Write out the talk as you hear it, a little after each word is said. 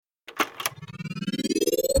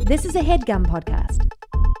This is a HeadGum podcast.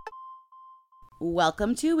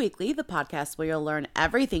 Welcome to Weekly, the podcast where you'll learn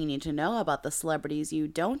everything you need to know about the celebrities you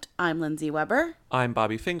don't. I'm Lindsay Weber. I'm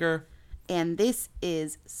Bobby Finger. And this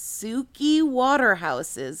is Suki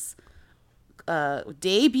Waterhouse's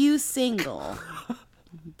debut single,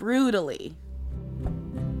 Brutally.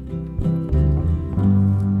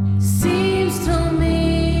 Seems to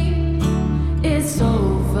me it's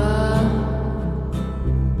over.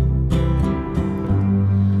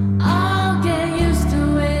 I'll get used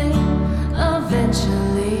to it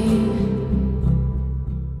eventually.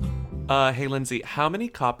 Hey Lindsay, how many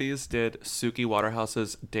copies did Suki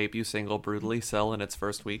Waterhouse's debut single Brutally sell in its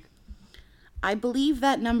first week? I believe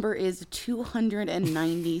that number is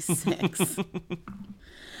 296.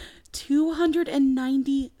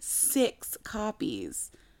 296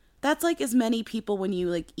 copies. That's like as many people when you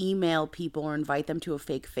like email people or invite them to a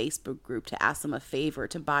fake Facebook group to ask them a favor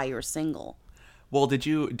to buy your single. Well, do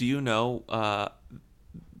you know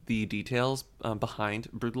the details behind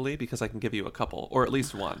Brutally? Because I can give you a couple, or at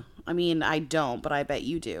least one. I mean, I don't, but I bet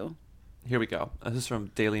you do. Here we go. This is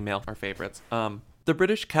from Daily Mail, our favorites. The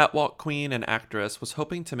British catwalk queen and actress was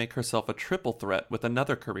hoping to make herself a triple threat with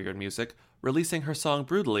another career in music, releasing her song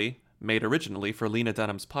Brutally, made originally for Lena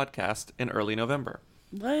Dunham's podcast, in early November.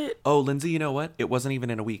 What? Oh, Lindsay, you know what? It wasn't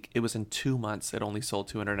even in a week. It was in 2 months. It only sold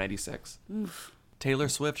 296. Oof. Taylor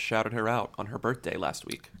Swift shouted her out on her birthday last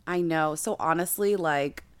week. I know. So honestly,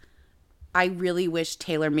 like, I really wish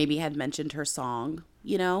Taylor maybe had mentioned her song,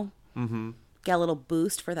 you know? Mm-hmm. Get a little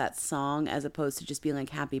boost for that song as opposed to just being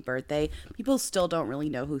like, happy birthday. People still don't really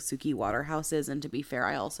know who Suki Waterhouse is. And to be fair,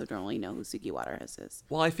 I also don't really know who Suki Waterhouse is.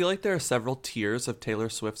 Well, I feel like there are several tiers of Taylor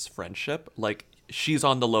Swift's friendship. Like, she's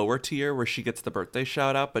on the lower tier where she gets the birthday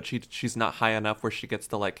shout out, but she's not high enough where she gets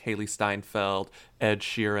the like Haley Steinfeld, Ed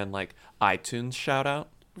Sheeran, like iTunes shout out.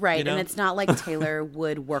 Right. You know? And it's not like Taylor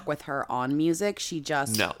would work with her on music. She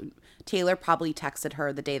just... No. Taylor probably texted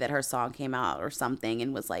her the day that her song came out or something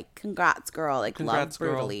and was like, congrats, girl. Like, Congrats, love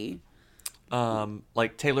Brutally.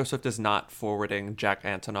 Like Taylor Swift is not forwarding Jack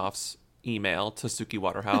Antonoff's email to Suki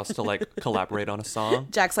Waterhouse to like collaborate on a song.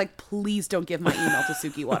 Jack's like, please don't give my email to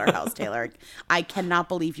Suki Waterhouse, Taylor. I cannot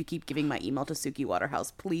believe you keep giving my email to Suki Waterhouse.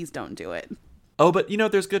 Please don't do it. Oh, but you know,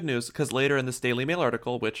 there's good news because later in this Daily Mail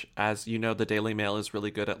article, which, as you know, the Daily Mail is really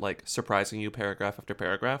good at like surprising you paragraph after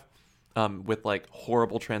paragraph, with like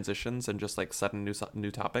horrible transitions and just like sudden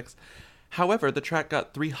new topics. However, the track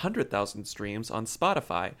got 300,000 streams on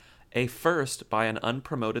Spotify, a first by an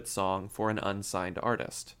unpromoted song for an unsigned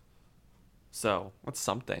artist. So that's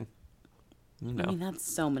something. You know, I mean, that's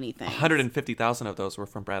so many things. 150,000 of those were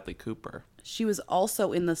from Bradley Cooper. She was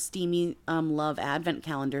also in the Steamy Love Advent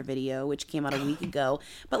Calendar video, which came out a week ago.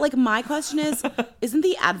 But like, my question is, isn't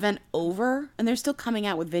the Advent over? And they're still coming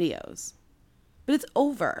out with videos. But it's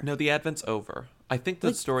over. No, the Advent's over. I think the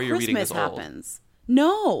like, story you're reading is Christmas old. happens.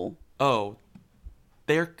 No. Oh,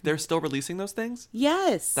 they're still releasing those things?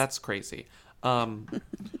 Yes. That's crazy.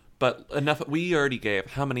 But enough. We already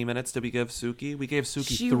gave. How many minutes did we give Suki? We gave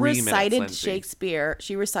Suki she 3 minutes. recited Lindsay. Shakespeare.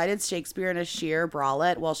 She recited Shakespeare in a sheer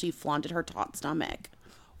bralette while she flaunted her taut stomach.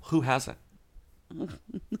 Who hasn't?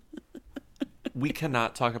 We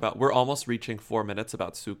cannot talk about. We're almost reaching 4 minutes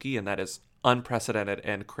about Suki, and that is unprecedented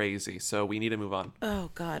and crazy. So we need to move on.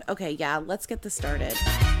 Oh God. Okay, yeah. Let's get this started.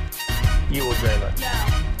 You will dream it.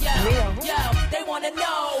 Yo, they wanna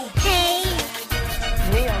know. Hey,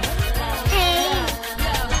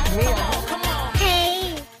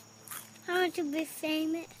 I want to be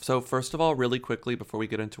famous. So first of all, really quickly, before we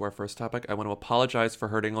get into our first topic, I want to apologize for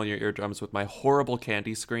hurting all your eardrums with my horrible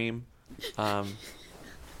candy scream.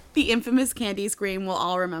 The infamous candy scream we'll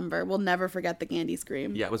all remember. We'll never forget the candy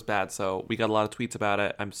scream. Yeah, it was bad. So we got a lot of tweets about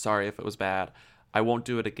it. I'm sorry if it was bad. I won't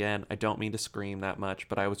do it again. I don't mean to scream that much,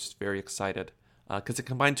 but I was just very excited because it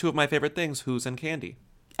combined two of my favorite things, Who's and candy.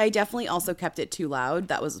 I definitely also kept it too loud.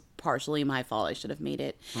 That was partially my fault. I should have made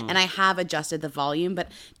it. And I have adjusted the volume, but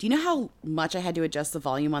do you know how much I had to adjust the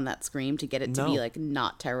volume on that scream to get it to be like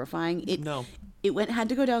not terrifying? No. It had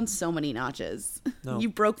to go down so many notches. No. You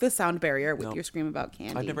broke the sound barrier with No. your scream about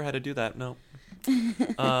candy. I've never had to do that, no.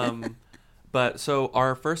 But so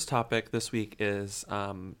our first topic this week is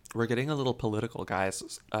we're getting a little political,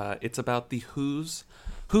 guys. It's about the who's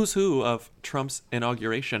who of Trump's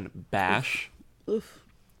inauguration bash. Oof.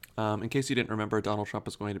 In case you didn't remember, Donald Trump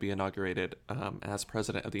is going to be inaugurated as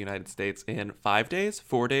president of the United States in 4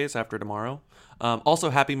 days after tomorrow. Also,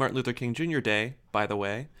 happy Martin Luther King Jr. Day, by the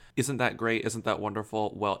way. Isn't that great? Isn't that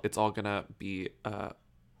wonderful? Well, it's all going to be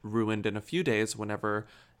ruined in a few days whenever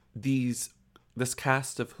this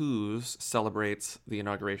cast of Who's celebrates the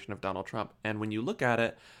inauguration of Donald Trump. And when you look at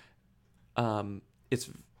it, it's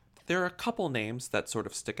There are a couple names that sort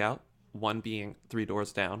of stick out. One being Three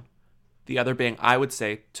Doors Down. The other being, I would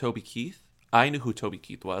say, Toby Keith. I knew who Toby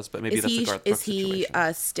Keith was, but maybe that's a Garth Brooks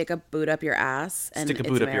situation. Stick a boot up your ass and Stick a it's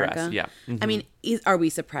boot up America? your ass, yeah. Mm-hmm. I mean, are we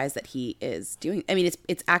surprised that he is doing? I mean,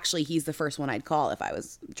 it's actually he's the first one I'd call if I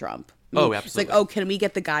was Trump. I mean, Oh, It's absolutely. like, oh, can we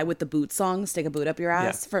get the guy with the boot song, Stick a Boot Up Your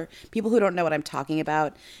Ass? Yeah. For people who don't know what I'm talking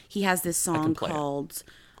about, he has this song play it. called,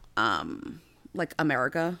 like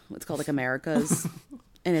America. It's called like America's.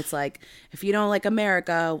 And it's like, if you don't like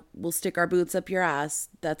America, we'll stick our boots up your ass.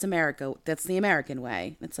 That's America. That's the American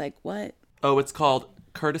way. It's like, what? Oh, it's called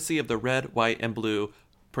Courtesy of the Red, White, and Blue,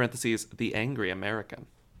 parentheses, the Angry American.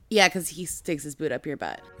 Yeah, because he sticks his boot up your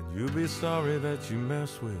butt. And you'll be sorry that you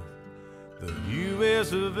mess with the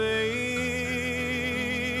U.S. of A.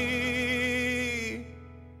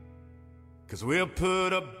 'Cause we'll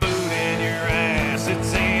put a boot in your ass.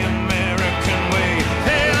 It's the American way.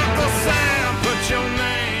 Hey, Uncle Sam, put your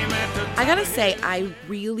name at the I gotta say, I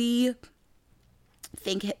really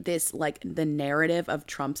think this, like, the narrative of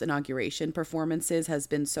Trump's inauguration performances has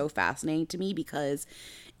been so fascinating to me because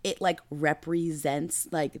it, like, represents,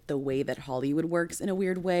 like, the way that Hollywood works in a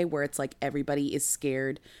weird way where it's like everybody is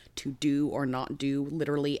scared to do or not do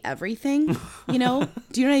literally everything, you know?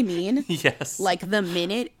 Do you know what I mean? Yes. Like, the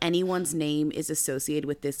minute anyone's name is associated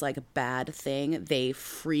with this, like, bad thing, they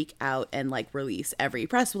freak out and, like, release every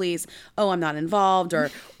press release. Oh, I'm not involved, or,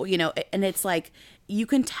 you know, and it's like, you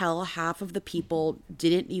can tell half of the people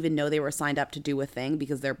didn't even know they were signed up to do a thing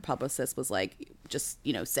because their publicist was like, just,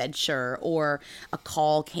 you know, said sure, or a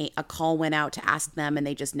call went out to ask them and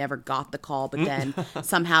they just never got the call, but then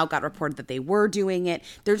somehow got reported that they were doing it.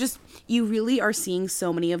 They're just, you really are seeing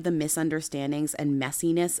so many of the misunderstandings and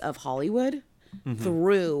messiness of Hollywood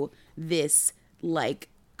through this, like,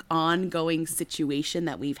 ongoing situation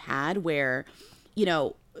that we've had where, you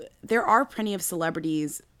know, there are plenty of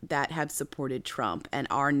celebrities that have supported Trump and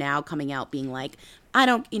are now coming out being like, I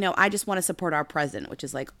just want to support our president, which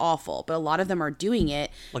is, like, awful. But a lot of them are doing it.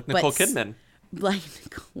 Like Nicole Kidman.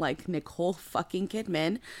 Like Nicole fucking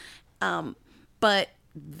Kidman. But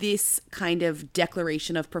this kind of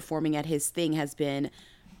declaration of performing at his thing has been,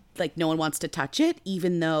 like, no one wants to touch it,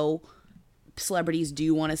 even though celebrities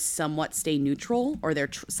do want to somewhat stay neutral, or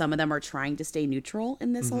some of them are trying to stay neutral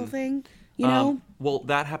in this whole thing, you know? Well,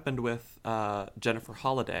 that happened with Jennifer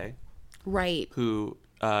Holliday, Right. who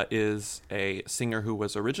is a singer who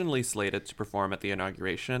was originally slated to perform at the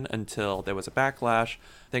inauguration until there was a backlash,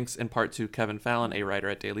 thanks in part to Kevin Fallon, a writer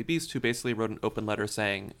at Daily Beast, who basically wrote an open letter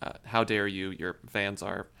saying, how dare you, your fans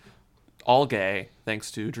are all gay,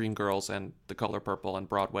 thanks to Dreamgirls and The Color Purple and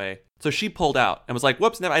Broadway. So she pulled out and was like,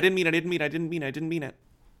 whoops, no, I didn't mean it.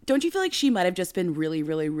 Don't you feel like she might have just been really,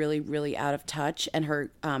 really, really, really out of touch, and her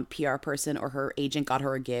PR person or her agent got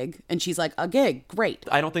her a gig, and she's like, a gig, great.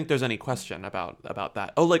 I don't think there's any question about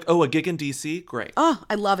that. A gig in DC? Great. Oh,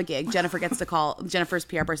 I love a gig. Jennifer gets to call. Jennifer's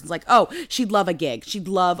PR person's like, oh, she'd love a gig. She'd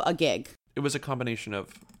love a gig. It was a combination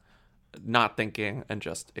of not thinking and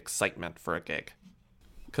just excitement for a gig,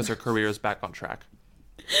 because her career is back on track.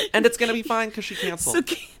 And it's going to be fine because she canceled.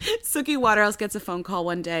 Suki Waterhouse gets a phone call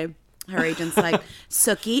one day. Her agent's like,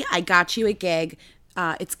 Suki, I got you a gig.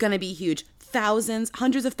 It's going to be huge.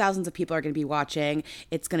 Hundreds of thousands of people are going to be watching.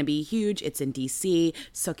 It's going to be huge. It's in DC.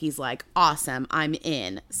 Suki's like, awesome, I'm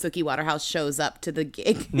in. Suki Waterhouse shows up to the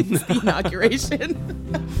gig. It's the inauguration.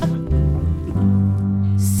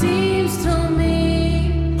 Seems to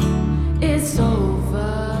me it's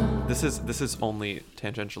over. This is only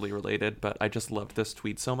tangentially related, but I just loved this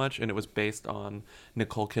tweet so much, and it was based on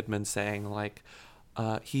Nicole Kidman saying, like,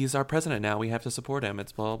 he's our president now, we have to support him,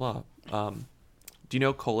 it's blah, blah, blah. Do you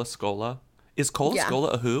know Cola Scola? Is Cola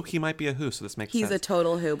Scola a who? He might be a who, so this makes sense. He's a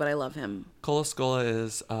total who, but I love him. Cola Scola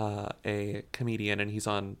is a comedian, and he's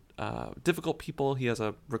on Difficult People. He has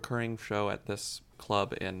a recurring show at this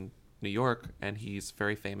club in New York, and he's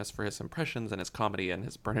very famous for his impressions and his comedy and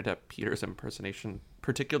his Bernadette Peters impersonation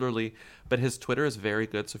particularly, but his Twitter is very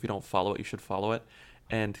good, so if you don't follow it, you should follow it.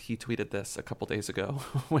 And he tweeted this a couple days ago,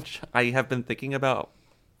 which I have been thinking about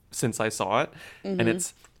since I saw it. And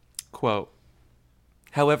it's, quote,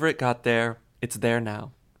 however it got there, it's there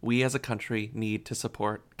now. We as a country need to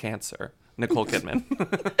support cancer. Nicole Kidman.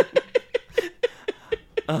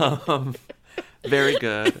 Very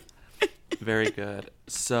good. Very good.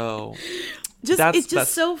 So It's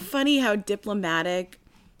just so funny how diplomatic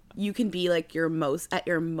you can be, like, at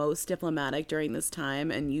your most diplomatic during this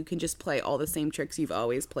time, and you can just play all the same tricks you've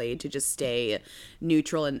always played to just stay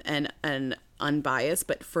neutral and unbiased.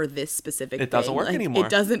 But for this specific it doesn't thing, work like, anymore. It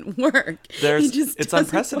doesn't work. It's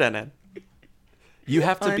unprecedented. You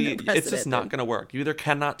have to be. It's just not Unprecedented. going to work. You either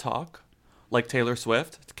cannot talk, like Taylor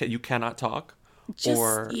Swift, you cannot talk,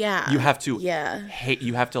 or yeah. you have to Yeah. hate.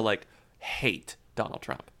 You have to like hate Donald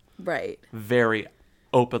Trump Right. very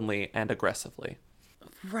openly and aggressively.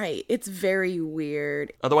 Right. It's very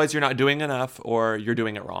weird. Otherwise, you're not doing enough, or you're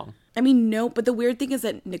doing it wrong. I mean, no, but the weird thing is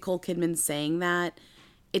that Nicole Kidman's saying that.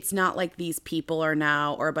 It's not like these people are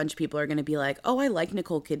now, or a bunch of people are going to be like, oh, I like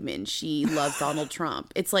Nicole Kidman. She loves Donald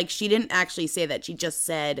Trump. It's like she didn't actually say that.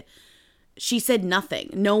 She said nothing.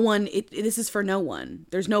 No one, this is for no one.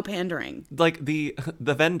 There's no pandering. Like the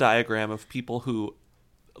Venn diagram of people who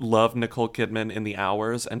love Nicole Kidman in the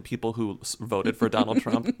hours and people who voted for Donald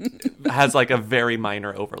Trump has like a very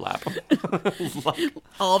minor overlap.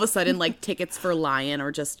 All of a sudden, like tickets for Lion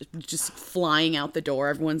are just flying out the door.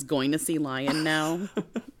 Everyone's going to see Lion now.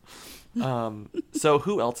 So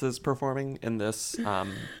who else is performing in this?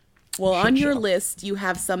 Well, on your show. list, you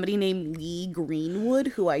have somebody named Lee Greenwood,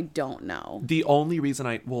 who I don't know. The only reason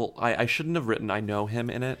I shouldn't have written I know him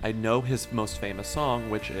in it. I know his most famous song,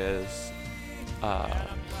 which is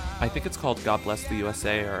I think it's called God Bless the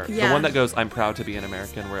USA, or the Yeah. one that goes I'm proud to be an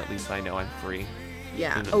American, where at least I know I'm free.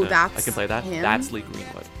 Yeah. No, Oh, no, that's I can play that. him? That's Lee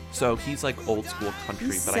Greenwood. So he's like old school country,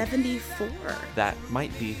 He's but 74. that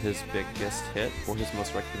might be his biggest hit or his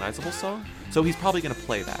most recognizable song. So he's probably going to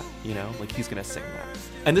play that, you know? Like he's going to sing that.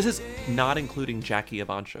 And this is not including Jackie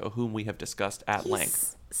Evancho, whom we have discussed at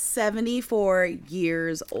length. 74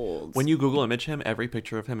 years old. When you Google image him, every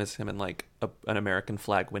picture of him is him in like an American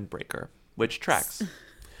flag windbreaker, which tracks.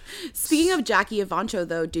 Speaking of Jackie Evancho,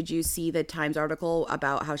 though, did you see the Times article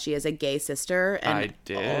about how she has a gay sister and I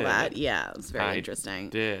did. all that? Yeah, it was very I interesting.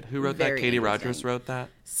 did. Who wrote that? Very Katie interesting. Rogers wrote that.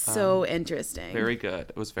 So interesting. Very good.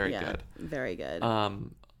 It was very yeah, good. very good.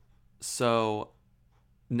 So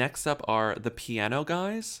next up are the Piano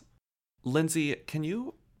Guys. Lindsay, can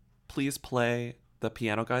you please play the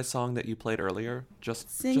Piano Guys song that you played earlier?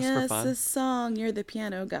 Just Sing for us fun. a song. You're the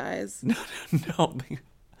Piano Guys. No,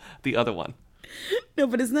 the other one. No,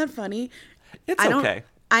 but isn't that funny? It's okay.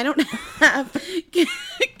 I don't have.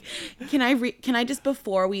 Can I just,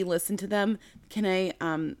 before we listen to them, can I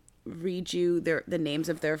read you the names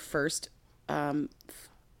of their first 3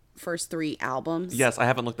 albums? Yes, I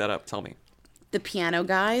haven't looked that up. Tell me. The Piano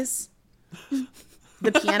Guys.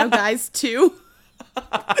 The Piano Guys 2.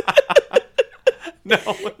 No,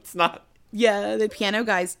 it's not. Yeah, The Piano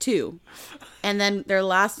Guys 2. And then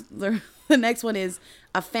the next one is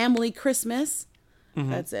A Family Christmas.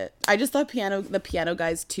 Mm-hmm. That's it. I just thought The Piano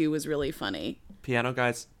Guys 2 was really funny. Piano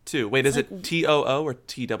Guys 2. Wait, is it TOO or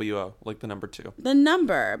TWO? Like the number 2? The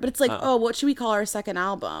number. But it's like, what should we call our second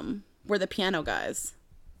album? We're the Piano Guys.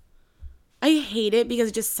 I hate it because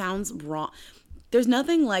it just sounds wrong. There's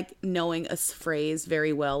nothing like knowing a phrase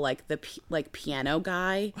very well, like piano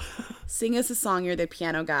guy. Sing us a song, you're the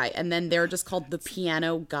piano guy. And then they're just called the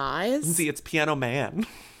Piano Guys. Lindsay, it's Piano Man.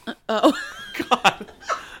 Oh. God.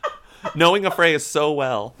 Knowing a phrase so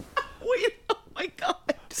well. Wait, oh my God.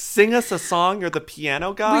 Sing us a song, you're the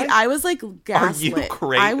piano guy? Wait, I was like gaslit. Are you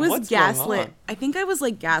crazy? I was What's going gaslit. on? I think I was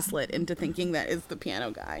like gaslit into thinking that is the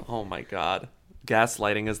piano guy. Oh my God.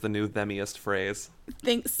 Gaslighting is the new themiest phrase.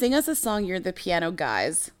 Sing us a song, you're the Piano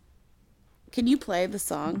Guys. Can you play the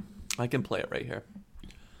song? I can play it right here.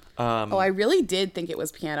 I really did think it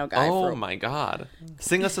was Piano Guy. Oh my God.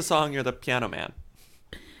 Sing us a song, you're the piano man.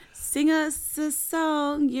 Sing us a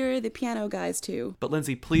song, you're the Piano Guys too. But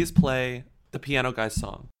Lindsay, please play the Piano Guys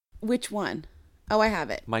song. Which one? Oh, I have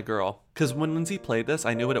it. My Girl. Because when Lindsay played this,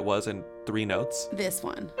 I knew what it was in 3 notes. This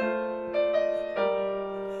one.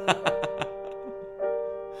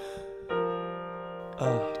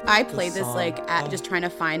 I played this like at just trying to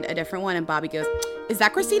find a different one, and Bobby goes, "Is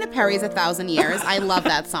that Christina Perri's 1,000 Years?" I love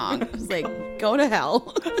that song. It's like, go to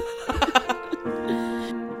hell.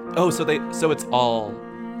 Oh, so it's all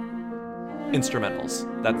instrumentals.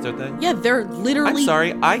 That's their thing? Yeah, they're literally. I'm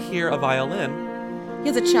sorry, I hear a violin. He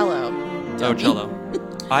has a cello. Oh, dummy. cello.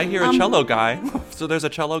 I hear a cello guy. So there's a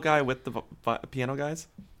cello guy with the piano guys?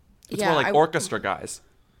 It's more like orchestra guys.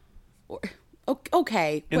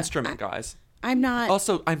 Okay. Instrument guys. I'm not.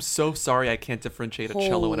 Also, I'm so sorry I can't differentiate a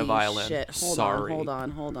cello and a Holy violin. Shit. Hold Sorry.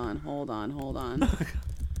 on. Hold on.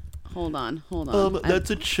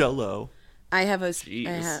 That's a cello. I have a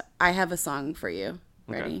Jeez. I have a song for you.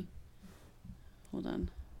 Okay. Ready? Hold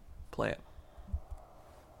on. Play it.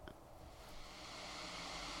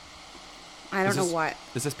 I don't know what.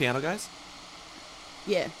 Is this piano guys?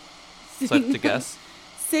 Yeah. So I have to guess.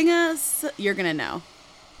 Sing us. You're gonna know.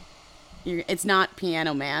 It's not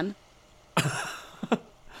Piano Man.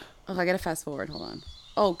 Oh, I gotta fast forward. Hold on.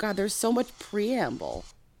 Oh God, there's so much preamble.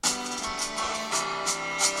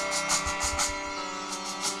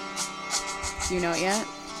 Do you know it yet?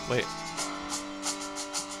 Wait.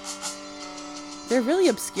 They're really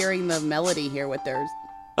obscuring the melody here with their...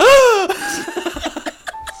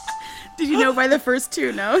 Did you know by the first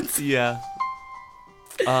two notes? Yeah.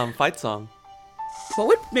 Fight song. What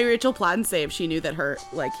would Mary Rachel Platten say if she knew that her,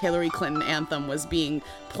 like, Hillary Clinton anthem was being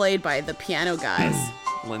played by the piano guys?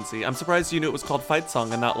 Lindsay, I'm surprised you knew it was called Fight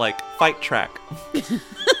Song and not like Fight Track.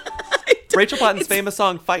 Rachel Platten's famous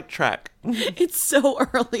song, Fight Track. It's so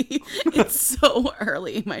early. It's so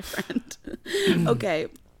early, my friend. Okay.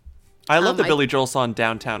 I love the Billy Joel song,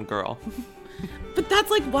 Downtown Girl. But that's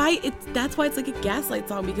like why it's like a Gaslight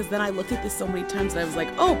song, because then I looked at this so many times and I was like,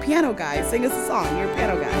 oh, piano guy, sing us a song. You're a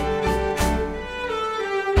piano guy.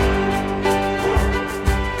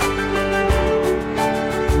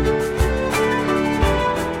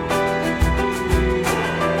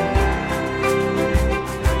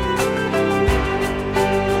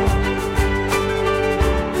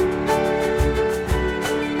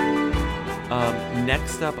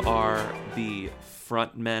 Next up are the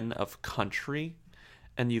frontmen of country,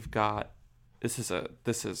 and you've got this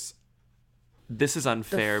is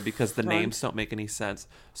unfair because the names don't make any sense.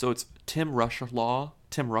 So it's Tim Rushlaw,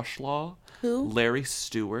 Who? Larry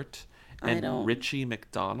Stewart, and Richie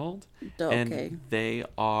McDonald, and they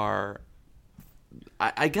are.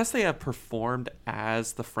 I guess they have performed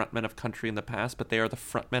as the frontmen of country in the past, but they are the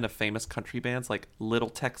frontmen of famous country bands like Little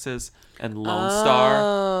Texas and Lone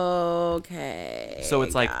Star. Okay. So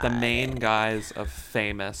it's like the main guys of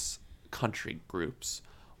famous country groups.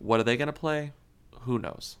 What are they going to play? Who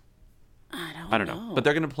knows? I don't know. But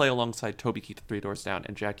they're going to play alongside Toby Keith, Three Doors Down,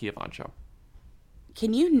 and Jackie Evancho.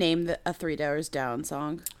 Can you name a 3 Doors Down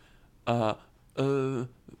song? Is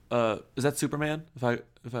that Superman?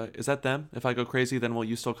 Is that them? If I go crazy, then will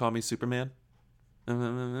you still call me Superman?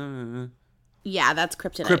 Yeah, that's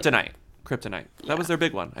Kryptonite. Kryptonite. That was their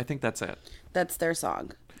big one. I think that's it. That's their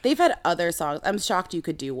song. They've had other songs. I'm shocked you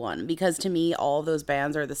could do one, because to me, all of those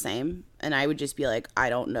bands are the same. And I would just be like, I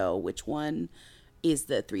don't know which one is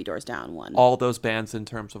the 3 Doors Down one. All those bands in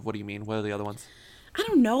terms of, what do you mean? What are the other ones? I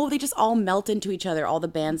don't know. They just all melt into each other. All the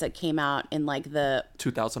bands that came out in like the...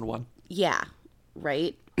 2001. Yeah.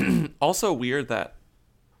 Right? Also weird that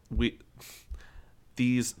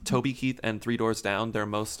these Toby Keith and Three Doors Down, their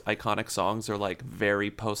most iconic songs are like very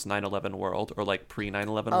post 9/11 world, or like pre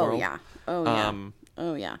 9/11 world. Yeah.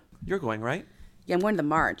 Oh yeah. You're going, right? Yeah, I'm going to the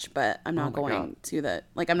march, but I'm not going to the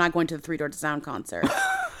I'm not going to the 3 Doors Down concert.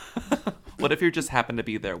 What if you just happen to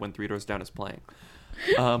be there when Three Doors Down is playing?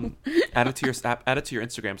 Add it to your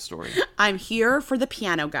Instagram story. I'm here for the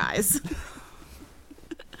piano guys.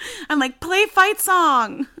 I'm like, play Fight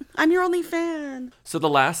Song. I'm your only fan. So the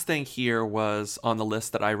last thing here was on the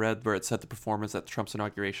list that I read where it said the performance at Trump's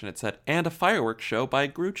inauguration. It said, and a fireworks show by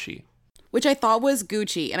Grucci. Which I thought was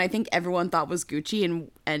Gucci, and I think everyone thought was Gucci,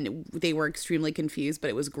 and they were extremely confused, but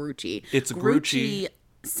it was Grucci. It's Grucci.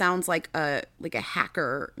 Sounds like a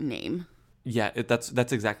hacker name. Yeah, that's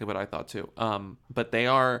exactly what I thought too. But they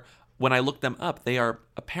are, when I looked them up, they are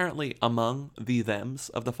apparently among the thems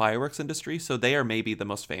of the fireworks industry, so they are maybe the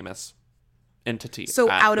most famous entity. So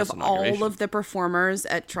out of all of the performers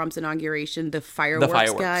at Trump's inauguration, the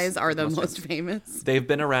fireworks guys are the most famous. They've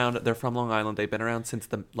been around. They're from Long Island. They've been around since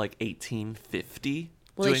the 1850.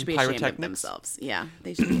 Well, they should be ashamed of themselves. Yeah,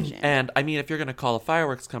 they should be ashamed. And I mean, if you're going to call a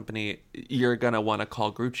fireworks company, you're going to want to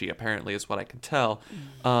call Grucci. Apparently, is what I can tell.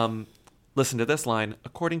 Listen to this line.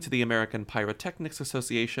 According to the American Pyrotechnics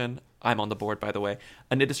Association, I'm on the board, by the way,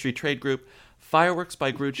 an industry trade group, Fireworks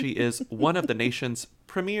by Grucci is one of the nation's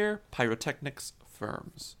premier pyrotechnics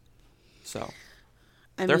firms. So,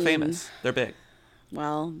 they're famous. They're big.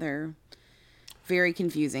 Well, they're very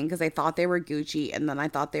confusing because I thought they were Gucci, and then I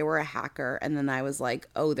thought they were a hacker, and then I was like,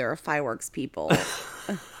 oh, they're a fireworks people.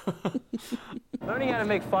 Learning how to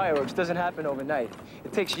make fireworks doesn't happen overnight.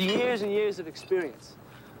 It takes years and years of experience.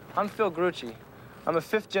 I'm Phil Grucci. I'm a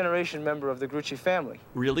 5th-generation member of the Grucci family.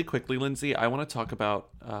 Really quickly, Lindsay, I want to talk about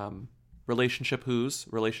relationship who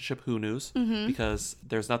news, because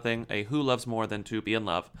there's nothing a who loves more than to be in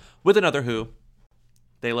love with another who.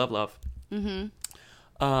 They love love.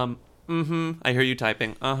 I hear you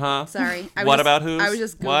typing. Sorry. What about who's? I was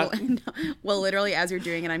just Googling. Well, literally, as you're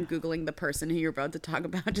doing it, I'm Googling the person who you're about to talk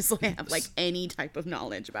about, just so I have like any type of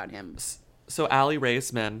knowledge about him. So Aly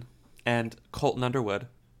Raisman and Colton Underwood.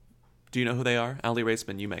 Do you know who they are? Aly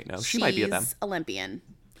Raisman, you might know. She might be a them. Olympian.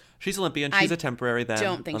 She's Olympian. She's a temporary them. I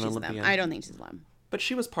don't think she's Olympian. them. I don't think she's them. But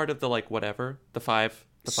she was part of the the five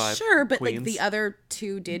Sure, but queens. like the other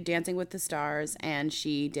two did Dancing with the Stars, and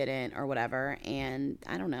she didn't, or whatever. And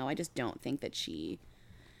I don't know. I just don't think that she.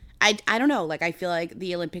 I don't know. Like, I feel like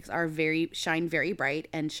the Olympics are shine very bright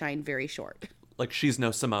and shine very short. Like, she's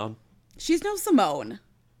no Simone. She's no Simone.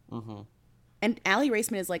 And Allie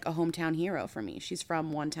Raceman is like a hometown hero for me. She's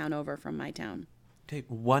from one town over from my town. Okay,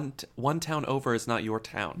 one town over is not your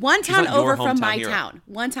town. One She's town not your over from hometown my hero. town.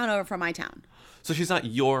 One town over from my town. So she's not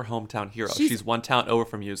your hometown hero. She's one town over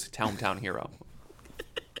from you's hometown hero.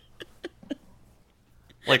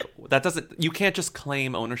 Like, that doesn't... You can't just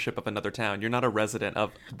claim ownership of another town. You're not a resident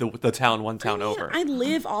of the town one town over. I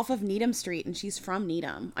live off of Needham Street, and she's from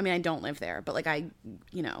Needham. I mean, I don't live there, but, like, I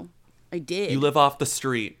did. You live off the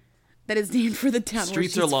street. That is named for the town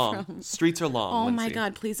Streets where are she's long. from. Streets are long. Oh, my Lindsay.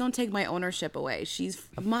 God. Please don't take my ownership away. She's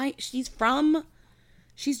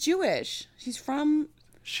Jewish. She's from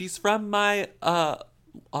my...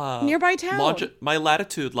 nearby town. my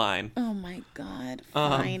latitude line. Oh, my God.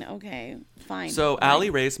 Fine. Okay. Fine. So Fine. Allie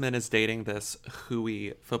Raceman is dating this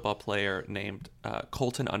hooey football player named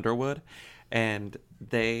Colton Underwood, and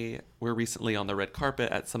they were recently on the red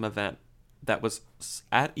carpet at some event that was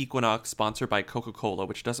at Equinox, sponsored by Coca-Cola,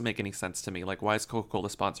 which doesn't make any sense to me. Like, why is Coca-Cola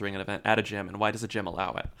sponsoring an event at a gym, and why does a gym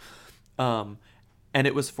allow it? And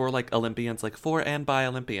it was for, like, Olympians, like, for and by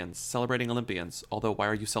Olympians, celebrating Olympians. Although, why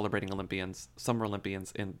are you celebrating Olympians, summer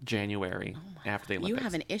Olympians, in January after the Olympics? You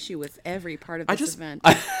have an issue with every part of this event.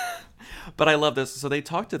 But I love this. So they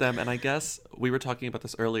talked to them, and I guess we were talking about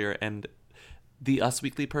this earlier, and the Us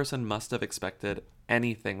Weekly person must have expected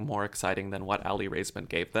anything more exciting than what Allie Raceman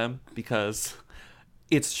gave them, because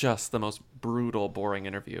it's just the most brutal, boring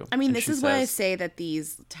interview. I mean, And this she is why I says- say that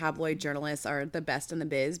these tabloid journalists are the best in the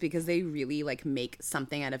biz, because they really like make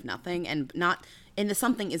something out of nothing, and the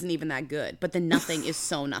something isn't even that good, but the nothing is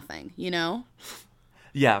so nothing, you know?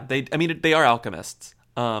 Yeah, they are alchemists.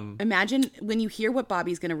 Imagine when you hear what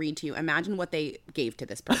Bobby's going to read to you, imagine what they gave to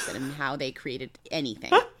this person and how they created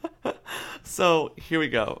anything. So here we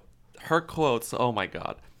go. Her quotes, oh my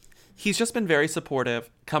God. He's just been very supportive,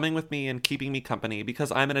 coming with me and keeping me company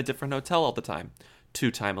because I'm in a different hotel all the time.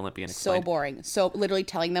 Two-time Olympian explained. So boring. So literally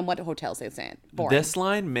telling them what hotels they stay in. Boring. This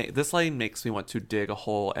line makes me want to dig a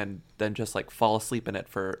hole and then just like fall asleep in it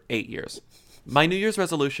for 8 years. My New Year's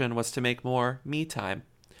resolution was to make more me time.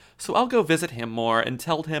 So I'll go visit him more and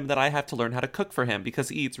tell him that I have to learn how to cook for him because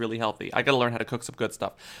he eats really healthy. I got to learn how to cook some good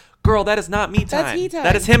stuff. Girl, that is not me time. That's he time.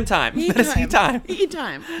 That is him time. He That is he time. He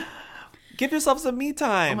time. Give yourself some me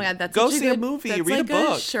time. Oh my God, that's go such see a movie, that's read like a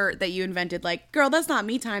book. a shirt that you invented. Like, girl, that's not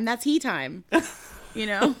me time. That's he time. You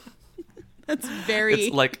know, that's very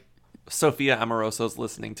It's like Sophia Amoroso's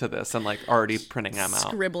listening to this and like already printing them out.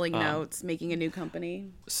 scribbling notes, making a new company.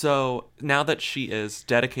 So now that she is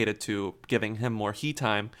dedicated to giving him more he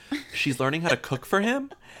time, she's learning how to cook for him.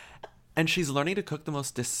 And she's learning to cook the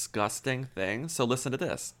most disgusting thing. So listen to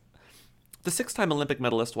this. The 6-time Olympic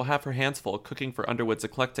medalist will have her hands full cooking for Underwood's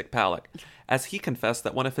eclectic palate, as he confessed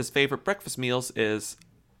that one of his favorite breakfast meals is,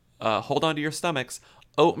 hold on to your stomachs,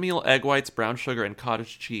 oatmeal, egg whites, brown sugar, and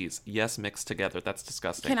cottage cheese. Yes, mixed together. That's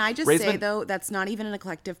disgusting. Can I just Raisman- say though, that's not even an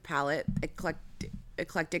eclectic palate.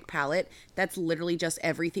 That's literally just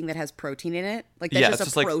everything that has protein in it. Like that's Yeah, it's just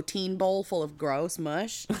just a like- protein bowl full of gross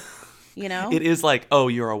mush. You know, It is like, oh,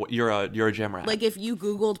 you're a gym rat. like if you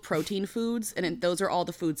Googled protein foods and those are all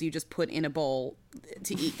the foods you just put in a bowl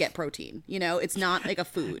to get protein. You know, it's not like a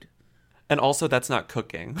food. And also, that's not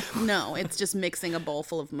cooking. No, it's just mixing a bowl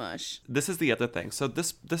full of mush. This is the other thing. So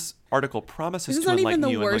this article promises This is to not enlighten even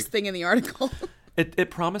the you. worst and thing in the article.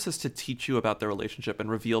 it promises to teach you about their relationship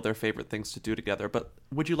and reveal their favorite things to do together. But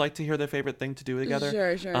would you like to hear their favorite thing to do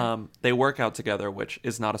together? Sure. They work out together, which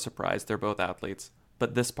is not a surprise. They're both athletes.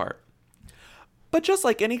 But this part. But just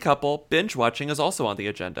like any couple, binge watching is also on the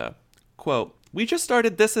agenda. Quote, "We just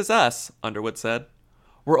started This Is Us," Underwood said.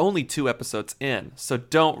 "We're only 2 episodes in, so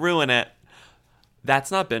don't ruin it."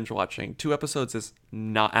 That's not binge watching. 2 episodes is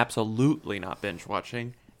absolutely not binge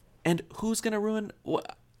watching. And who's going to ruin...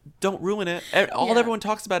 Don't ruin it. All Yeah. everyone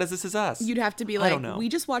talks about is This Is Us. You'd have to be I like, don't know. we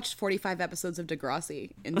just watched 45 episodes of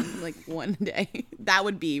Degrassi in like one day. That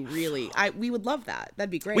would be really, we would love that.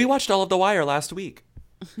 That'd be great. We watched all of The Wire last week.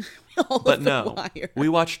 all But of The no, Wire. we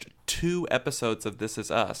watched 2 episodes of This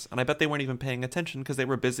Is Us. And I bet they weren't even paying attention because they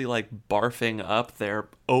were busy like barfing up their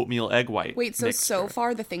oatmeal egg white Wait, so mixture.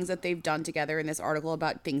 far the things that they've done together in this article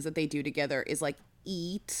about things that they do together is like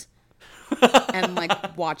eat and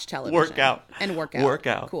like watch television. Work out. And work out. Work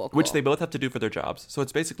out. Cool. Which they both have to do for their jobs. So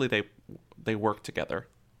it's basically they work together.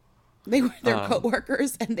 They're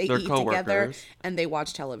co-workers and they they're eat together coworkers. and they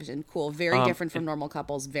watch television. Cool. Very different from normal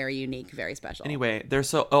couples. Very unique. Very special. Anyway, they're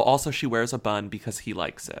so... Oh, also she wears a bun because he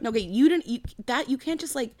likes it. Okay, you can't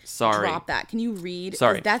just like Sorry. drop that. Can you read? 'Cause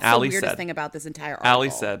Sorry, that's Allie the weirdest said- thing about this entire article. Allie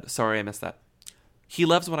said, sorry, I missed that. "He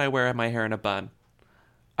loves when I wear my hair in a bun.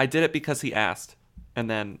 I did it because he asked." And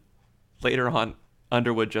then later on,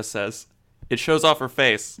 Underwood just says, "It shows off her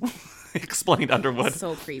face." explained Underwood,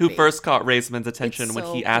 So who creepy. first caught Raisman's attention It's when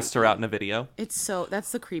so he asked her creepy. out in a video. That's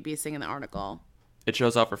the creepiest thing in the article. It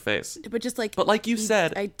shows off her face. But just like, But like you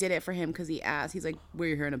said- I did it for him because he asked. He's like, "Wear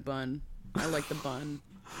your hair in a bun. I like the bun."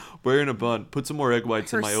 Wearing a bun. Put some more egg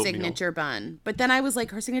whites Her in my oatmeal. signature bun. But then I was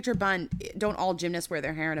like, her signature bun. Don't all gymnasts wear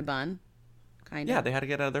their hair in a bun? Kind of. Yeah, they had to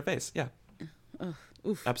get it out of their face. Yeah.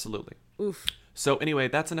 Oof. Absolutely. Oof. So anyway,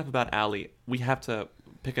 that's enough about Allie. We have to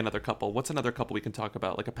pick another couple. What's another couple we can talk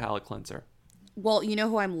about, like a palate cleanser? Well, you know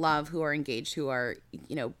who I love, who are engaged, who are,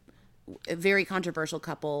 a very controversial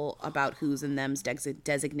couple about who's and them's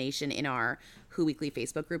designation in our Who Weekly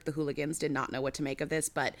Facebook group. The hooligans did not know what to make of this,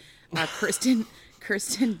 but Kirsten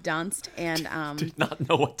Dunst and Did not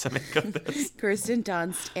know what to make of this. Kirsten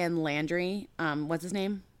Dunst and Landry. What's his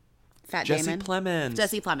name? Fat Jesse Damon. Plemons.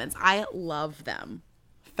 Jesse Plemons. I love them.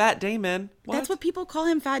 Fat Damon. What? That's what people call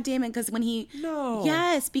him, Fat Damon, because when he... No.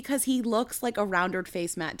 Yes, because he looks like a rounder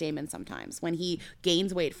face Matt Damon sometimes when he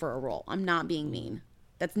gains weight for a role. I'm not being mean.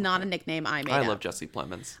 That's not a nickname I made I up. love Jesse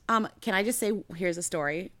Plemons. Can I just say, here's a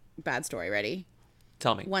story. Bad story. Ready?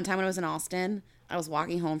 Tell me. One time when I was in Austin, I was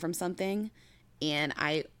walking home from something, and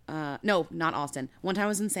no, not Austin. One time I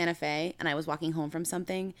was in Santa Fe, and I was walking home from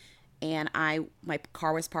something, and my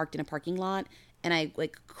car was parked in a parking lot, and I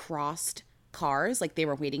crossed cars, they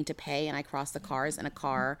were waiting to pay, and I crossed the cars, and a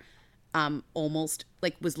car almost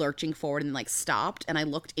was lurching forward and stopped, and I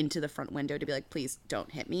looked into the front window to be like, please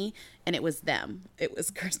don't hit me, and it was them. It was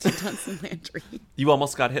Kirsten Dunst and Landry. You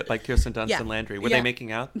almost got hit by Kirsten Dunst Yeah. and Landry. Were Yeah. they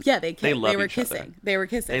making out? Yeah, they love were each other. kissing. They were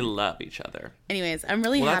kissing. They love each other. Anyways, I'm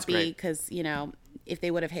really Well, that's happy great. because, if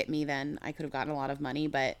they would have hit me, then I could have gotten a lot of money,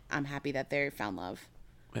 but I'm happy that they found love.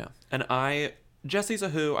 Yeah. And Jesse's a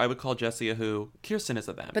who. I would call Jesse a who. Kirsten is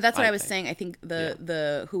a them. But that's what I was think. saying. I think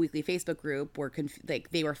the Who Weekly Facebook group were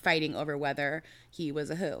they were fighting over whether he was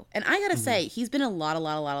a who. And I gotta say, he's been in a lot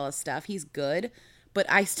of stuff. He's good, but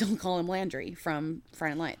I still call him Landry from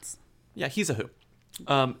Friday Night Lights. Yeah, he's a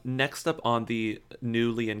who. Next up on the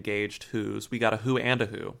newly engaged who's, we got a who and a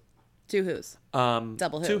who. Two who's.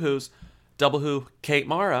 Double who. Two who's. Double who. Kate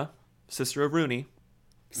Mara, sister of Rooney.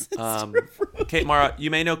 Kate Mara, you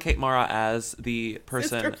may know Kate Mara as the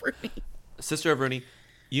person... Sister of Rooney.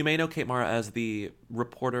 You may know Kate Mara as the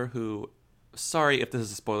reporter who... Sorry if this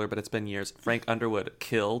is a spoiler, but it's been years. Frank Underwood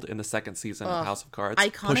killed in the second season of House of Cards.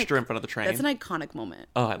 Iconic. Pushed her in front of the train. That's an iconic moment.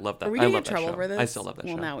 Oh, I love that. Are we I gonna love get that in trouble show. for this? I still love that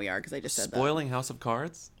show. Well, now we are because I just said Spoiling House of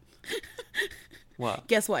Cards? What? that.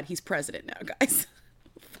 Guess what? He's president now, guys.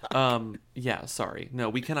 Yeah, sorry. No,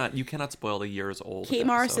 we cannot. You cannot spoil the years old. Kate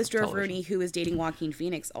Mara, episode sister of television. Rooney, who is dating Joaquin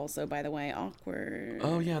Phoenix, also, by the way. Awkward.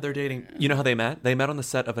 Oh yeah, they're dating. You know how they met? They met on the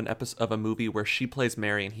set of an episode of a movie where she plays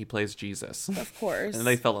Mary and he plays Jesus, Of course. and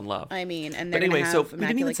they fell in love. I mean, and But they're anyway, gonna so have we didn't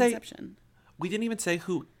even immaculate say conception. we didn't even say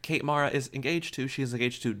who Kate Mara is engaged to. She is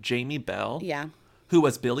engaged to Jamie Bell. Yeah. Who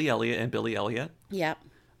was Billy Elliot and Billy Elliot, Yep.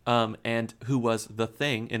 and who was the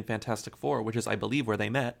Thing in Fantastic Four, which is, I believe, where they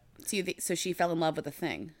met. So she fell in love with the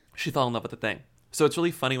Thing. She fell in love with the Thing. So it's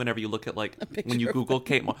really funny whenever you look at when picture you of Google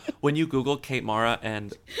when you Google Kate Mara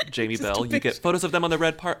and Jamie Bell, you get photos of them on the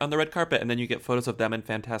red carpet, and then you get photos of them in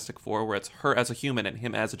Fantastic Four, where it's her as a human and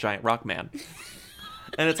him as a giant rock man,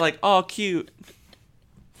 and it's like, oh, cute.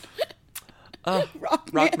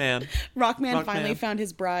 Rockman. Rockman finally Rockman. found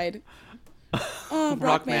his bride. Oh,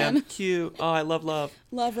 Rockman, Rockman. cute. Oh, I love.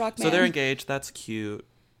 Love Rockman. So they're engaged. That's cute.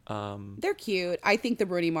 They're cute. I think the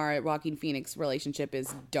Rooney Mara Joaquin Phoenix relationship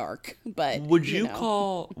is dark, but Would you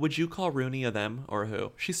know. call Rooney a them or a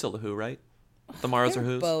who? She's still a who, right? The Maras are They're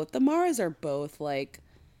who's. both. The Maras are both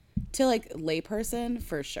to layperson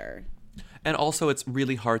for sure. And also, it's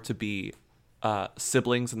really hard to be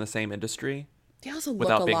siblings in the same industry. They also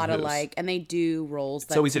Without look a being lot who's. alike, and they do roles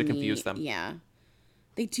that So easy to me- confuse them. Yeah,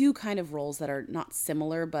 they do kind of roles that are not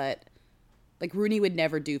similar, but Rooney would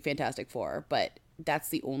never do Fantastic Four, but that's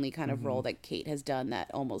the only kind of Mm-hmm. role that Kate has done that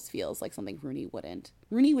almost feels like something Rooney wouldn't.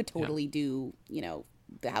 Rooney would totally do,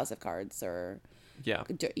 the House of Cards or, Yeah.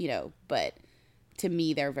 but to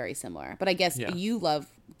me they're very similar. But I guess Yeah. you love.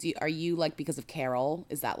 Are you because of Carol?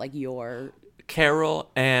 Is that your? Carol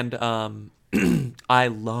and I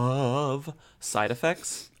love Side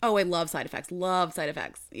Effects. Oh, I love Side Effects. Love Side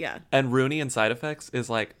Effects. Yeah. And Rooney and Side Effects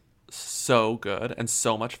is so good and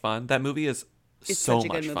so much fun. That movie is It's so such a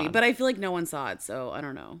much good movie, fun. but I feel like no one saw it, so I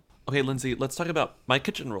don't know. Okay, Lindsay, let's talk about My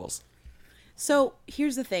Kitchen Rules. So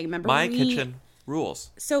here's the thing. Remember My Kitchen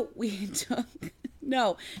Rules. So we took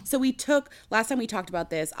no. So we took last time we talked about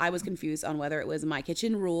this. I was confused on whether it was My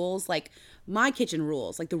Kitchen Rules, My Kitchen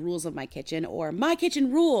Rules, the rules of my kitchen, or My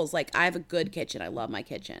Kitchen Rules, I have a good kitchen. I love my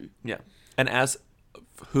kitchen. Yeah. And as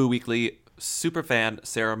Who Weekly super fan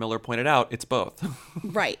Sarah Miller pointed out, it's both.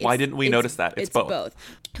 Right. Why didn't we notice that? It's both.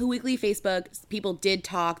 Who Weekly Facebook, people did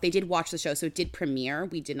talk. They did watch the show, so it did premiere.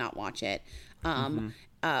 We did not watch it. And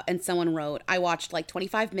someone wrote, I watched like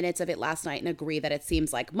 25 minutes of it last night and agree that it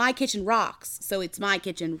seems like My Kitchen rocks, so it's My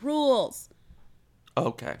Kitchen rules.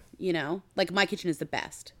 Okay. You know? Like, My Kitchen is the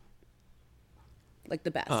best. Like,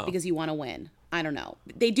 the best, because you want to win. I don't know.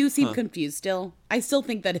 They do seem confused still. I still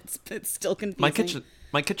think that it's still confusing.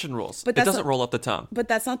 My Kitchen rules. But It doesn't roll off the tongue. But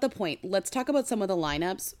that's not the point. Let's talk about some of the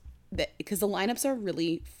lineups, because the lineups are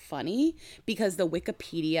really funny, because the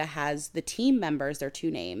Wikipedia has the team members, their 2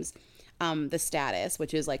 names, the status,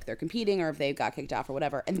 which is like they're competing or if they got kicked off or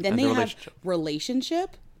whatever. And then they have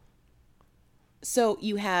relationship. So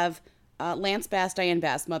you have Lance Bass, Diane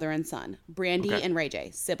Bass, mother and son. Brandy and Ray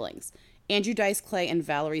J, siblings. Andrew Dice Clay and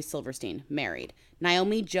Valerie Silverstein, married.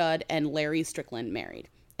 Naomi Judd and Larry Strickland, married.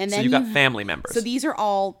 And then so you got family members. So these are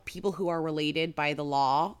all people who are related by the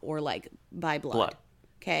law or like by blood.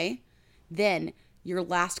 Okay? Then your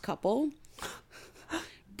last couple,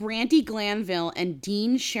 Brandy Glanville and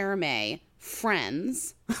Dean Cherame,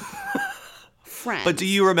 friends. Friends. But do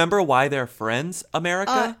you remember why they're friends,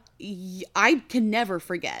 America? I can never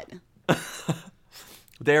forget.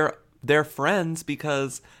 They're friends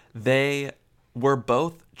because they were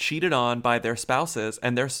both cheated on by their spouses,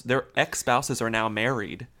 and their ex-spouses are now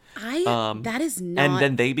married. That is not. And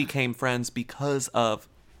then they became friends because of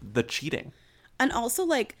the cheating. And also,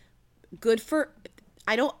 like, good for.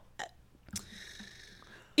 I don't.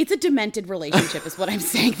 It's a demented relationship, is what I'm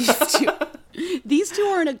saying. These two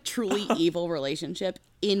are in a truly evil relationship,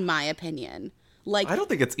 in my opinion. Like, I don't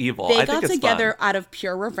think it's evil. They I got think it's together fun. out of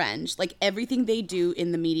pure revenge. Like, everything they do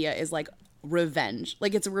in the media is like revenge.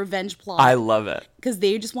 Like, it's a revenge plot. I love it. Because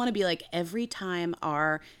they just want to be like, every time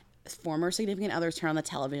our former significant others turn on the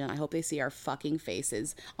television, I hope they see our fucking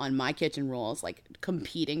faces on My Kitchen Rules, like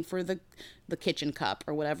competing for the kitchen cup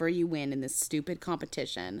or whatever you win in this stupid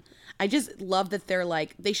competition. I just love that they're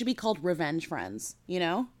like, they should be called revenge friends, you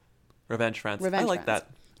know? Revenge friends. Revenge I like friends.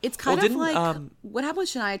 that. It's kind of like, what happened with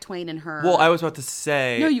Shania Twain and her? Well, I was about to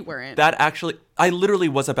say. No, you weren't. That actually, I literally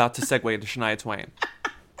was about to segue into Shania Twain.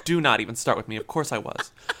 Do not even start with me. Of course I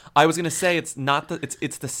was. I was gonna say it's not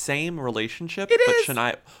it's the same relationship. It but is.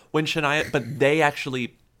 but they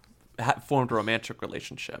actually formed a romantic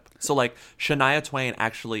relationship. So like Shania Twain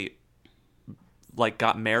actually like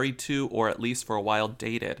got married to, or at least for a while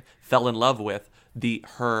dated, fell in love with the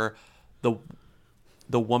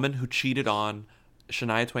woman who cheated on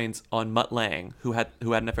Shania Twain's on Mutt Lange, who had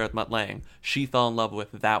an affair with Mutt Lange. She fell in love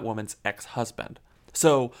with that woman's ex-husband.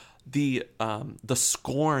 So the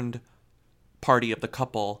scorned party of the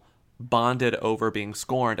couple bonded over being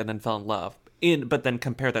scorned and then fell in love. But then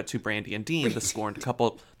compare that to Brandy and Dean, the scorned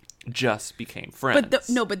couple just became friends.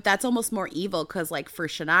 But that's almost more evil, because like for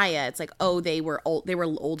Shania, it's like, oh, they were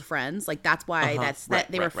old friends. Like that's why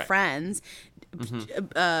they were friends.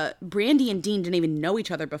 Mm-hmm. Brandy and Dean didn't even know each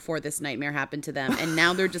other before this nightmare happened to them, and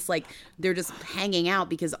now they're just hanging out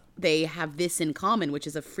because they have this in common, which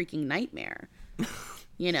is a freaking nightmare.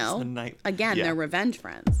 You know, again, they're revenge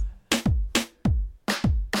friends.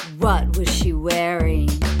 What was she wearing?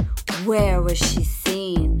 Where was she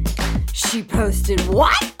seen? She posted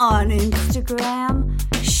what on Instagram?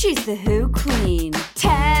 She's the Who Queen.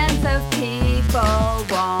 Tens of people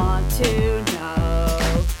want to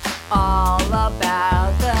know all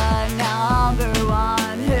about the number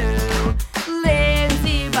one Who.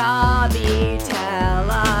 Lindsay Bobby,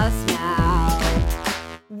 tell us now.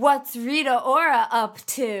 What's Rita Ora up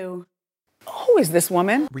to? Who is this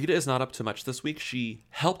woman? Rita is not up to much this week. She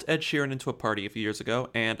helped Ed Sheeran into a party a few years ago,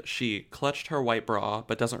 and she clutched her white bra,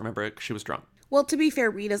 but doesn't remember it because she was drunk. Well, to be fair,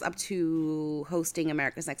 Rita's up to hosting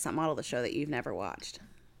America's Next Top Model, the show that you've never watched.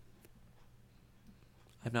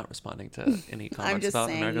 I'm not responding to any comments about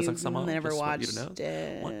America's Next Top Model. Never watched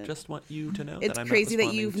it. Just want you to know. It's that I'm crazy not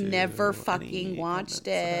that you've never fucking watched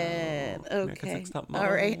it. Okay,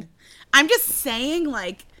 all right. I'm just saying,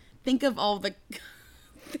 like, think of all the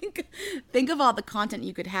content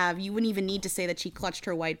you could have. You wouldn't even need to say that she clutched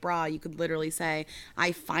her white bra. You could literally say,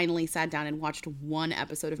 I finally sat down and watched one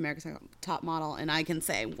episode of America's Next Top Model, and I can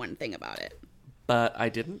say one thing about it. But I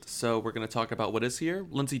didn't, so we're going to talk about what is here.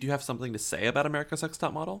 Lindsay, do you have something to say about America's Next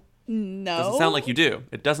Top Model? No. Doesn't sound like you do.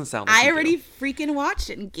 It doesn't sound like you do. I already freaking watched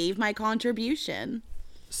it and gave my contribution.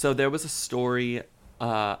 So there was a story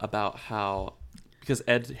about how, because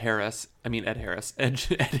Ed Harris. It's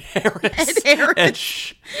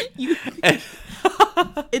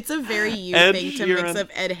a very you Ed thing to Sheeran. mix up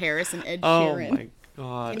Ed Harris and Ed Oh Sheeran. my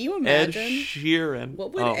god. Can you imagine? Ed Sheeran.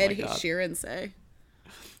 What would Ed Sheeran say?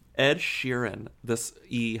 Ed Sheeran, this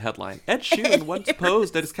headline. Ed Sheeran once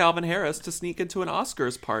posed as Calvin Harris to sneak into an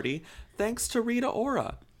Oscars party thanks to Rita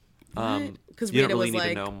Ora. Because You Rita don't really was need like,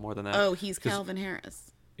 to know more than that. oh, he's Calvin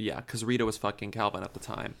Harris. Yeah, because Rita was fucking Calvin at the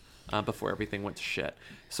time, before everything went to shit.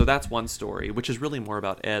 So that's one story, which is really more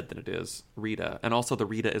about Ed than it is Rita. And also the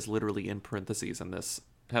Rita is literally in parentheses in this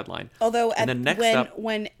headline. Although and then next up,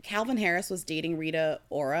 when Calvin Harris was dating Rita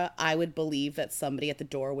Ora, I would believe that somebody at the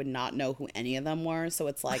door would not know who any of them were. So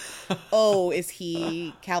it's like, oh, is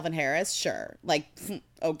he Calvin Harris? Sure. Like,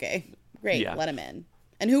 okay, great, Yeah. let him in.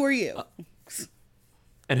 And who are you?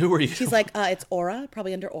 and who are you? She's like, it's Ora,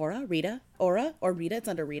 probably under Ora, Rita, Ora, or Rita. It's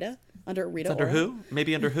under Rita, under Rita. It's under Ora. who?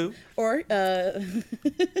 Maybe under who? Or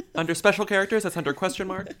Under special characters? That's under question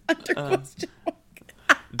mark? under question mark.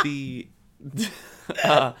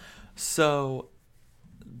 So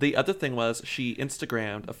the other thing was she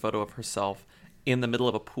Instagrammed a photo of herself in the middle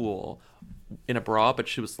of a pool in a bra, but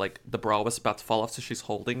she was like, the bra was about to fall off, so she's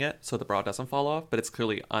holding it so the bra doesn't fall off, but it's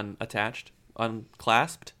clearly unattached,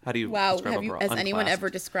 unclasped. How do you Wow, describe a bra? has anyone Unclasped. ever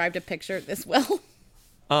described a picture this well?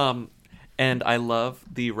 And I love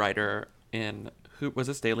the writer in, who was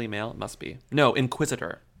this, Daily Mail? It must be. No,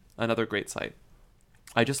 Inquisitor, another great site.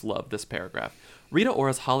 I just love this paragraph. Rita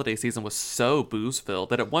Ora's holiday season was so booze-filled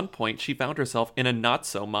that at one point she found herself in a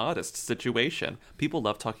not-so-modest situation. People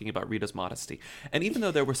love talking about Rita's modesty. And even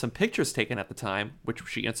though there were some pictures taken at the time, which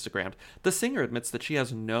she Instagrammed, the singer admits that she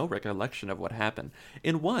has no recollection of what happened.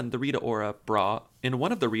 In one of the Rita Ora bra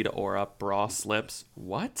slips...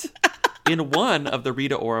 What? In one of the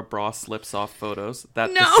Rita Ora bra slips off photos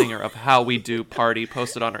that the singer of How We Do Party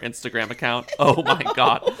posted on her Instagram account. Oh my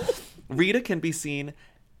God. Rita can be seen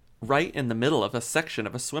right in the middle of a section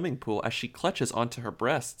of a swimming pool as she clutches onto her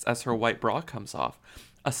breasts as her white bra comes off.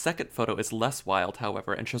 A second photo is less wild,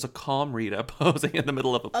 however, and shows a calm Rita posing in the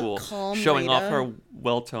middle of a pool, showing off her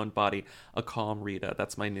well-toned body. A calm Rita.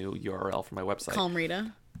 That's my new URL for my website. Calm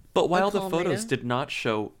Rita. But while the calm photos Rita? did not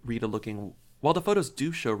show Rita looking... While the photos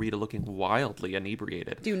do show Rita looking wildly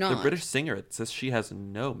inebriated, Do not. the British singer says she has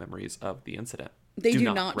no memories of the incident. They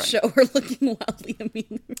do not right. show her looking wildly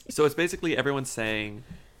inebriated. So it's basically everyone saying,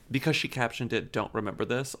 because she captioned it, don't remember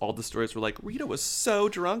this, all the stories were like, Rita was so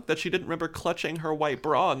drunk that she didn't remember clutching her white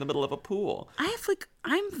bra in the middle of a pool.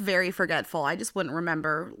 I'm very forgetful. I just wouldn't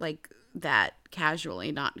remember that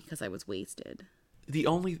casually, not because I was wasted. The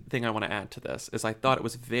only thing I want to add to this is I thought it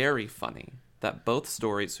was very funny that both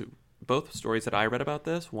stories that I read about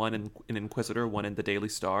this, one in Inquisitor, one in the Daily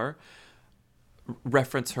Star,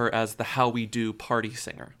 reference her as the How We Do Party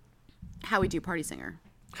singer. How We Do Party singer.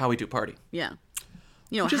 How We Do Party. Yeah.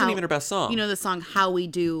 You know, Which isn't even her best song. You know the song How We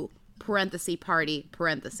Do Party. That's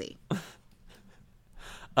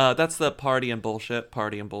the party and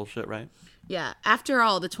bullshit, right? Yeah. After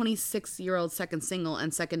all, the 26-year-old second single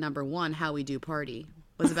and second number one, How We Do Party,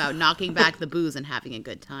 was about knocking back the booze and having a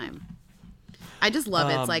good time. I just love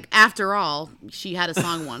it. It's like, after all, she had a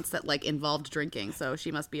song once that involved drinking, so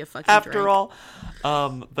she must be a fucking After drink. all.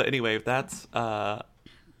 But anyway, that's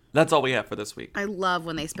all we have for this week. I love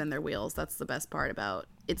when they spin their wheels. That's the best part about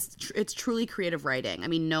it's truly creative writing. I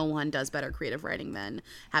mean, no one does better creative writing than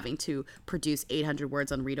having to produce 800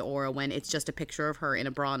 words on Rita Ora when it's just a picture of her in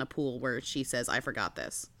a bra in a pool where she says, "I forgot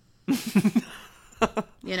this."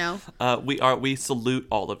 You know, we salute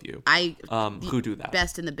all of you. Who do that.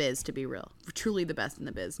 Best in the biz, to be real. Truly the best in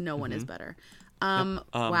the biz. No one is better.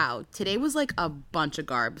 Wow, today was like a bunch of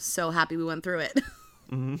garb. So happy we went through it.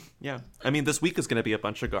 Yeah, I mean, this week is going to be a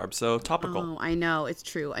bunch of garb, so topical. Oh, I know, it's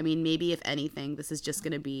true. I mean, maybe if anything, this is just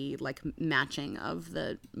going to be like matching of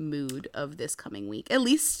the mood of this coming week. At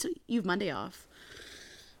least you've Monday off.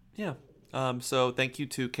 Yeah. So thank you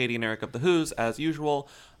to Katie and Eric of The Who's, as usual,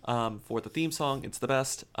 for the theme song. It's the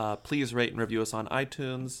best. Please rate and review us on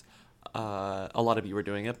iTunes. A lot of you are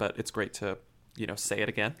doing it, but it's great to, say it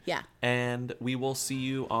again. Yeah. And we will see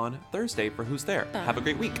you on Thursday for Who's There. Have a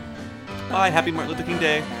great week. Bye. Happy Martin Luther King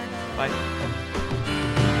Day. Bye.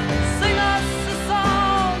 Sing us a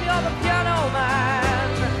song, you're the piano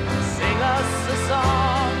man. Sing us a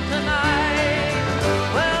song tonight.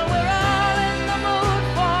 Well, we're all in the mood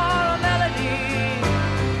for a melody,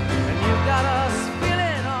 and you've got us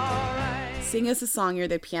feeling alright. Sing us a song, you're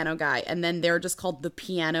the piano guy. And then they're just called the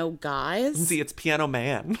Piano Guys. See, it's Piano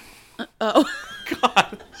Man. Oh.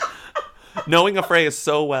 God. Knowing a phrase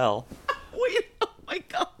so well. Wait, oh my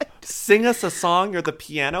God. Sing us a song, you're the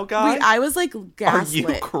piano guy? Wait, I was like gaslit.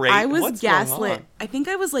 Are you crazy? I was What's going gaslit. on? I think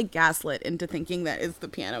I was like gaslit into thinking that is the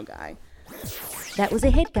piano guy. That was a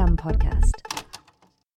HeadGum podcast.